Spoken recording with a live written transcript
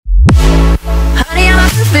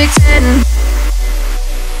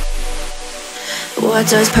What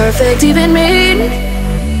does perfect even mean?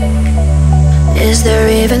 Is there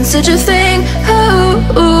even such a thing?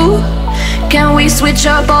 Can we switch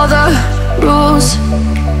up all the rules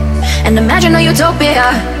and imagine a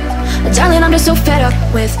utopia? Darling, I'm just so fed up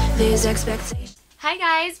with these expectations. Hi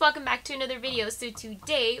guys, welcome back to another video. So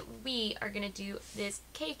today we are going to do this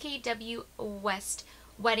KKW West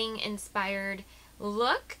wedding inspired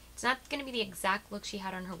look. It's not going to be the exact look she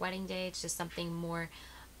had on her wedding day. It's just something more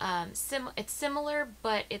it's similar,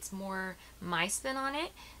 but it's more my spin on it.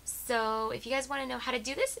 So if you guys want to know how to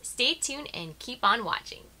do this, stay tuned and keep on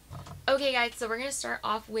watching. Okay guys, so we're going to start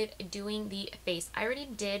off with doing the face. I already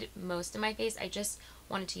did most of my face. I just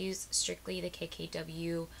wanted to use strictly the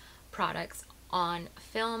KKW products on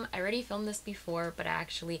film. I already filmed this before, but I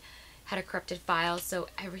actually had a corrupted file, so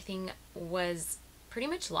everything was pretty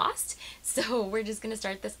much lost. So we're just going to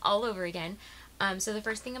start this all over again. So the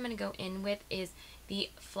first thing I'm going to go in with is the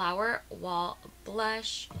Flower Wall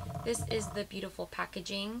Blush. This is the beautiful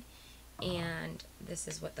packaging, and this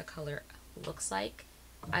is what the color looks like.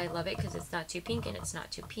 I love it because it's not too pink and it's not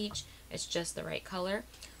too peach. It's just the right color.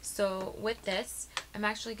 So with this, I'm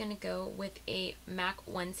actually going to go with a MAC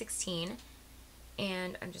 116,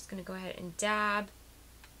 and I'm just going to go ahead and tap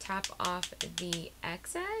off the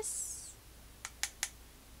excess,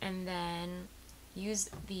 and then use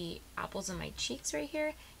the apples on my cheeks right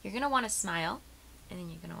here. You're going to want to smile, and then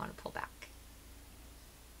you're going to want to pull back.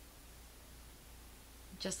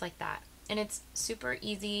 Just like that. And it's super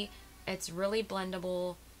easy. It's really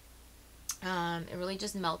blendable. It really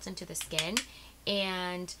just melts into the skin,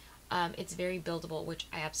 and it's very buildable, which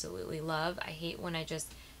I absolutely love. I hate when I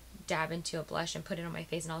just dab into a blush and put it on my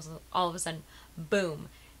face and all of a sudden, boom,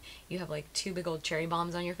 you have like two big old cherry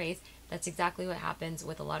bombs on your face. That's exactly what happens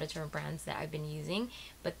with a lot of different brands that I've been using.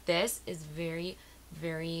 But this is very,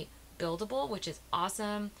 very buildable, which is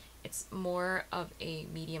awesome. It's more of a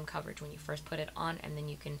medium coverage when you first put it on, and then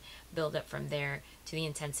you can build up from there to the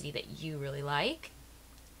intensity that you really like.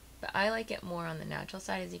 But I like it more on the natural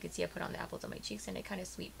side. As you can see, I put on the apples on my cheeks and it kind of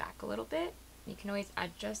sweep back a little bit. You can always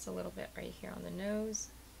add just a little bit right here on the nose,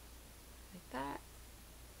 like that,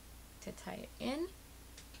 to tie it in.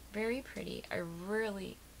 Very pretty. I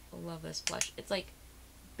really love this blush. It's like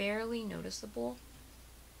barely noticeable,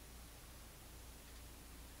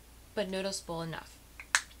 but noticeable enough,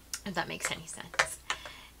 if that makes any sense.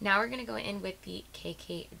 Now we're going to go in with the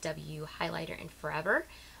KKW highlighter in Forever.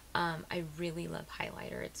 I really love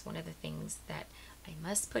highlighter. It's one of the things that I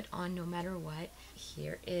must put on no matter what.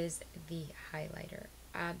 Here is the highlighter.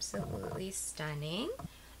 Absolutely stunning.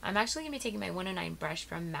 I'm actually going to be taking my 109 brush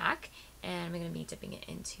from MAC, and I'm going to be dipping it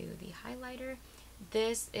into the highlighter.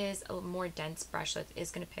 This is a more dense brush, so it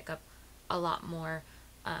is going to pick up a lot more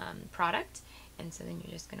product. And so then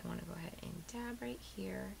you're just going to want to go ahead and dab right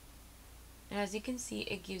here. And as you can see,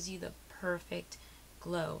 it gives you the perfect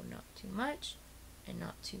glow. Not too much and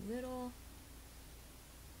not too little.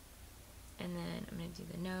 And then I'm going to do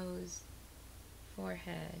the nose,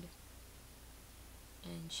 forehead,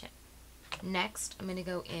 and chin. Next, I'm going to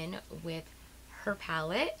go in with her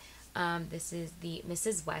palette. This is the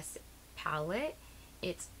Mrs. West palette.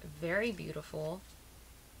 It's very beautiful.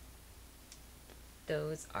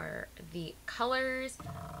 Those are the colors,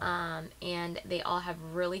 and they all have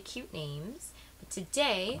really cute names. But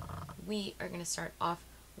today, we are going to start off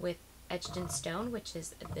with Etched in Stone, which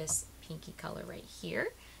is this pinky color right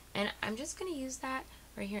here. And I'm just going to use that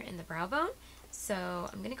right here in the brow bone. So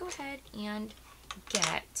I'm going to go ahead and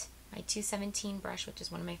get my 217 brush, which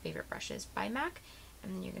is one of my favorite brushes by MAC.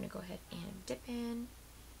 And then you're going to go ahead and dip in,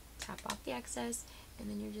 tap off the excess, and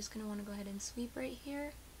then you're just going to want to go ahead and sweep right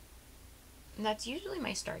here. And that's usually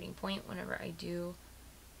my starting point whenever I do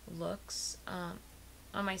looks on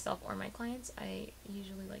myself or my clients. I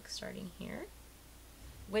usually like starting here.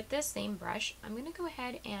 With this same brush, I'm going to go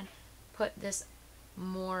ahead and put this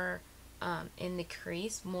more in the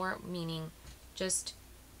crease, more meaning just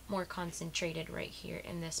more concentrated right here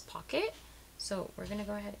in this pocket. So we're going to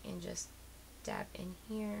go ahead and just dab in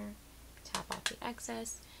here, tap off the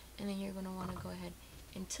excess, and then you're going to want to go ahead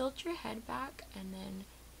and tilt your head back, and then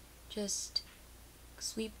just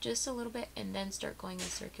sweep just a little bit, and then start going in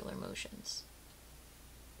circular motions.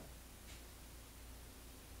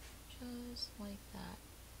 Just like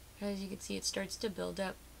that. As you can see, it starts to build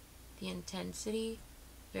up the intensity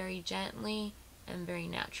very gently and very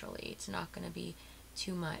naturally. It's not going to be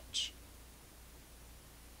too much.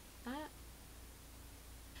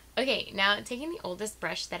 Okay, now taking the oldest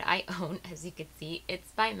brush that I own, as you can see,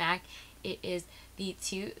 it's by MAC. It is the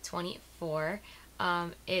 224.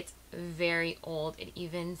 It's very old. It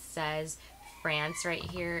even says France right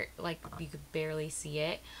here, like you could barely see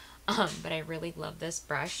it. but I really love this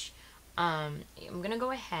brush. I'm gonna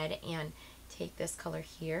go ahead and take this color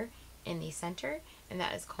here in the center, and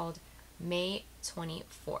that is called May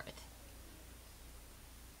 24th.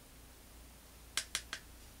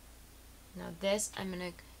 Now this I'm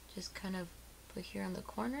gonna just kind of put here on the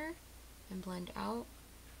corner and blend out.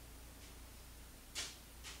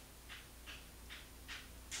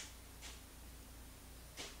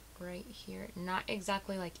 Right here, not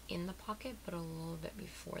exactly like in the pocket, but a little bit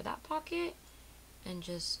before that pocket, and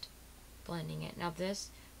just blending it. Now this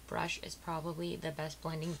brush is probably the best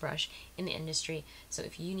blending brush in the industry, so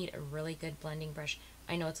if you need a really good blending brush,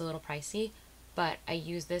 I know it's a little pricey, but I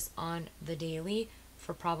use this on the daily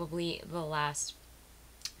for probably the last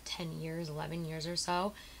 10 years, 11 years or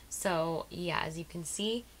so. So yeah, as you can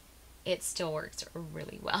see, it still works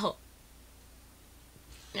really well.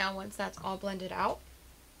 Now once that's all blended out,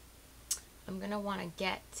 I'm gonna want to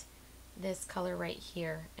get this color right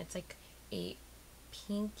here. It's like a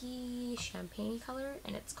pinky champagne color,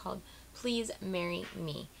 and it's called Please Marry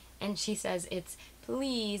Me. And she says it's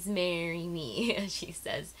please marry me, she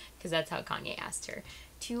says, because that's how Kanye asked her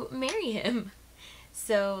to marry him.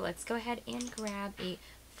 So let's go ahead and grab a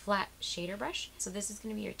flat shader brush. So this is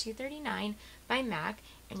going to be your 239 by MAC,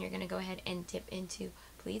 and you're going to go ahead and dip into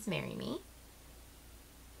Please Marry Me.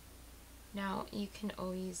 Now you can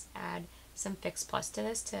always add some Fix Plus to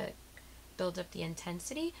this to build up the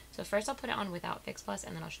intensity. So first I'll put it on without Fix Plus,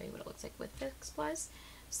 and then I'll show you what it looks like with Fix Plus.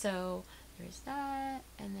 So there's that,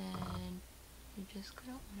 and then you just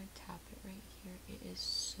gonna want to tap it right here. It is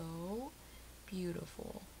so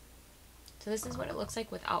beautiful. So this is what it looks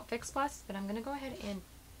like without Fix Plus, but I'm gonna go ahead and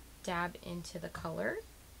dab into the color,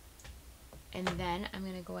 and then I'm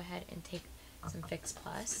gonna go ahead and take some Fix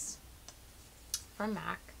Plus from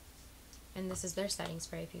MAC. And this is their setting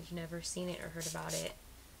spray if you've never seen it or heard about it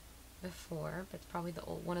before, but it's probably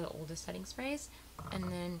one of the oldest setting sprays. And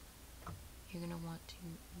then you're going to want to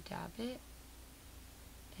dab it,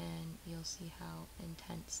 and you'll see how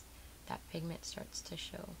intense that pigment starts to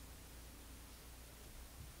show.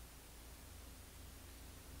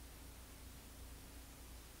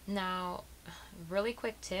 Now, really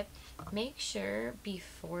quick tip, make sure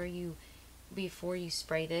before you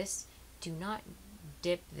spray this, do not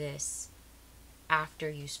dip this after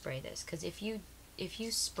you spray this, because if you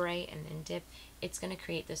spray and then dip, it's going to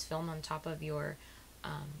create this film on top of your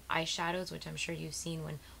eyeshadows, which I'm sure you've seen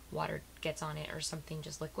when water gets on it or something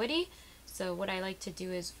just liquidy. So what I like to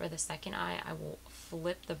do is for the second eye, I will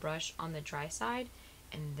flip the brush on the dry side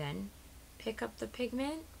and then pick up the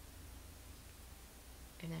pigment,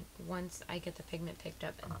 and then once I get the pigment picked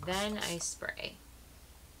up, and then I spray,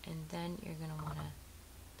 and then you're going to want to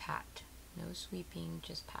pat. No sweeping,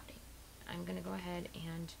 just patting. I'm going to go ahead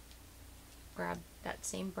and grab that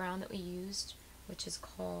same brown that we used, which is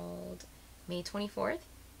called May 24th.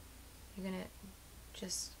 You're going to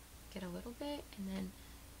just get a little bit and then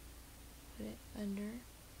put it under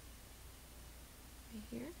right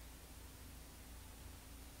here.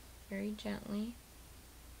 Very gently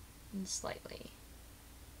and slightly.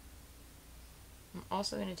 I'm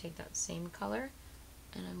also going to take that same color,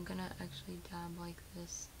 and I'm going to actually dab like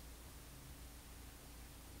this,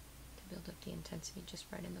 build up the intensity just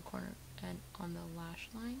right in the corner and on the lash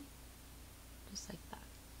line, just like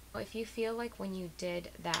that. If you feel like when you did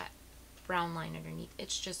that brown line underneath,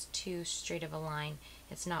 it's just too straight of a line,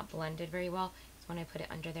 it's not blended very well, so when I put it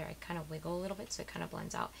under there, I kind of wiggle a little bit so it kind of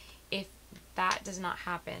blends out. If that does not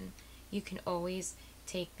happen, you can always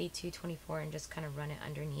take the 224 and just kind of run it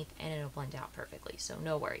underneath, and it'll blend out perfectly, so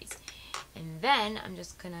no worries. And then I'm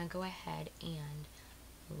just gonna go ahead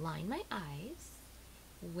and line my eyes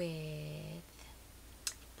with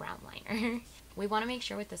brown liner. We want to make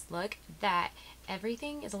sure with this look that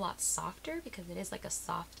everything is a lot softer, because it is like a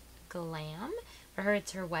soft glam. For her,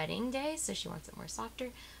 it's her wedding day, so she wants it more softer.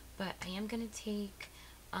 But I am going to take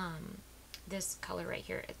this color right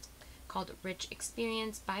here. It's called Rich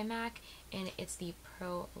Experience by MAC, and it's the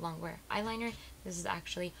Pro Longwear Eyeliner. This is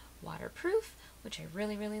actually waterproof, which I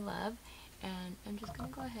really, really love. And I'm just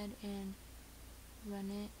going to go ahead and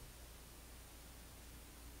run it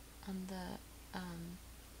on the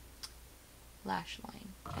lash line,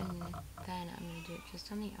 and then I'm going to do it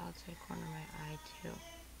just on the outside corner of my eye too.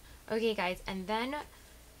 Okay guys, and then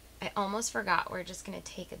I almost forgot, we're just going to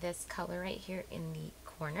take this color right here in the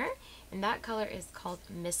corner, and that color is called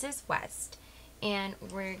Mrs. West, and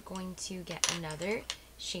we're going to get another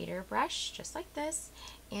shader brush just like this,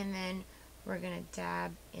 and then we're going to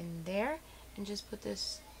dab in there and just put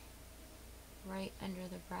this right under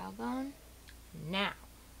the brow bone. Now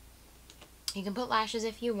you can put lashes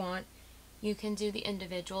if you want. You can do the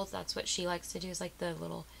individuals. That's what she likes to do, is like the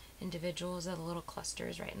little individuals of the little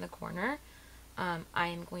clusters right in the corner. I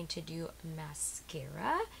am going to do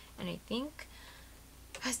mascara, and I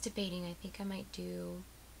was debating, I think I might do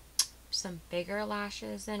some bigger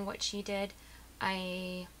lashes than what she did.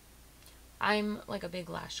 I'm like a big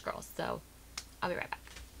lash girl, so I'll be right back.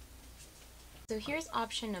 So here's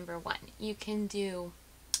option number 1. You can do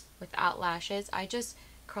without lashes. I just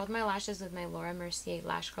curled my lashes with my Laura Mercier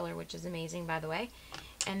lash curler, which is amazing, by the way.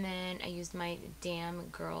 And then I used my Damn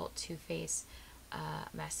Girl Too Faced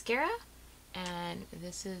mascara, and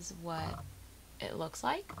this is what it looks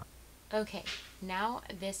like. Okay, now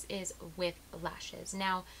this is with lashes.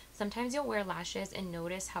 Now, sometimes you'll wear lashes and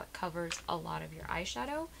notice how it covers a lot of your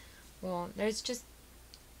eyeshadow. Well, there's just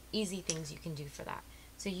easy things you can do for that.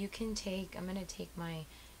 So you can take, I'm going to take my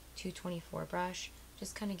 224 brush,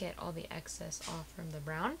 just kind of get all the excess off from the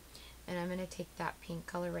brown. And I'm going to take that pink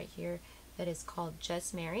color right here that is called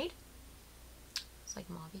Just Married. It's like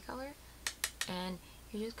mauve color. And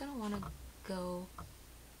you're just going to want to go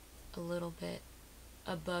a little bit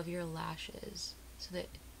above your lashes so that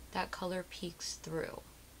that color peeks through.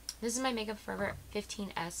 This is my Makeup Forever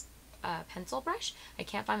 15S pencil brush. I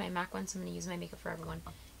can't find my MAC one, so I'm going to use my Makeup Forever one.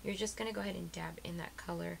 You're just going to go ahead and dab in that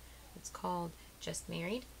color. It's called Just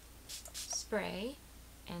Married. Spray,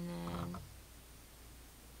 and then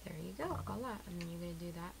there you go, voila. And then you're going to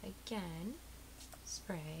do that again.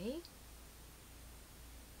 Spray,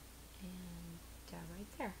 and dab right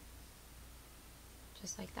there.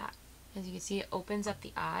 Just like that. As you can see, it opens up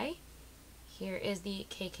the eye. Here is the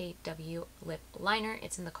KKW lip liner.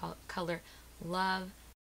 It's in the color Love.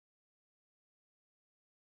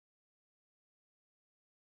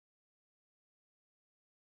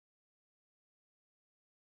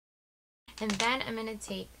 And then I'm going to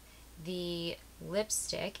take the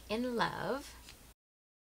lipstick in Love.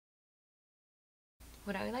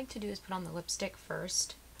 What I like to do is put on the lipstick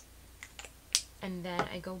first, and then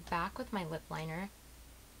I go back with my lip liner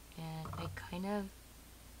and I kind of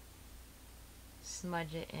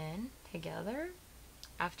smudge it in together.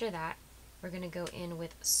 After that, we're going to go in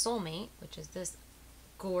with Soulmate, which is this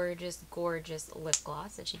gorgeous, gorgeous lip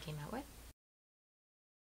gloss that she came out with,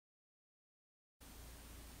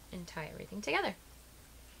 and tie everything together.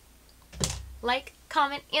 Like,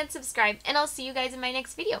 comment, and subscribe, and I'll see you guys in my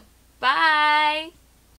next video. Bye!